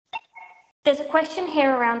There's a question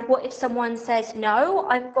here around what if someone says no.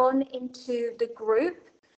 I've gone into the group,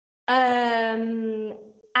 and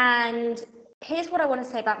here's what I want to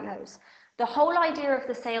say about no's. The whole idea of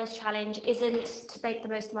the sales challenge isn't to make the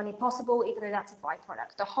most money possible, even though that's a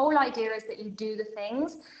byproduct. The whole idea is that you do the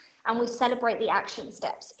things and we celebrate the action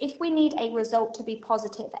steps. If we need a result to be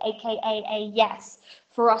positive, aka a yes,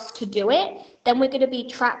 for us to do it, then we're going to be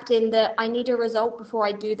trapped in the I need a result before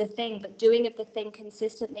I do the thing, but doing of the thing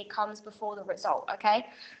consistently comes before the result, okay?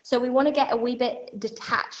 So we want to get a wee bit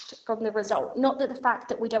detached from the result. Not that the fact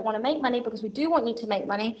that we don't want to make money, because we do want you to make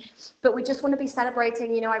money, but we just want to be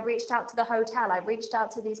celebrating, I reached out to the hotel, I reached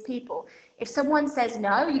out to these people. If someone says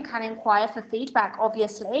no, you can inquire for feedback,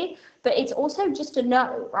 obviously, but it's also just a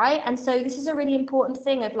no, right? And so this is a really important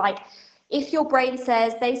thing of like, if your brain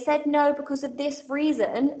says they said no because of this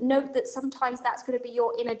reason, note that sometimes that's going to be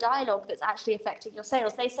your inner dialogue that's actually affecting your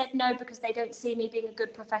sales. They said no because they don't see me being a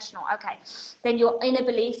good professional. Okay, then your inner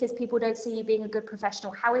belief is people don't see you being a good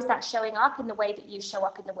professional. How is that showing up in the way that you show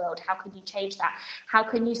up in the world? How can you change that? How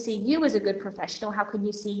can you see you as a good professional? How can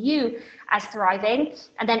you see you as thriving?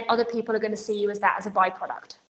 And then other people are going to see you as that as a byproduct.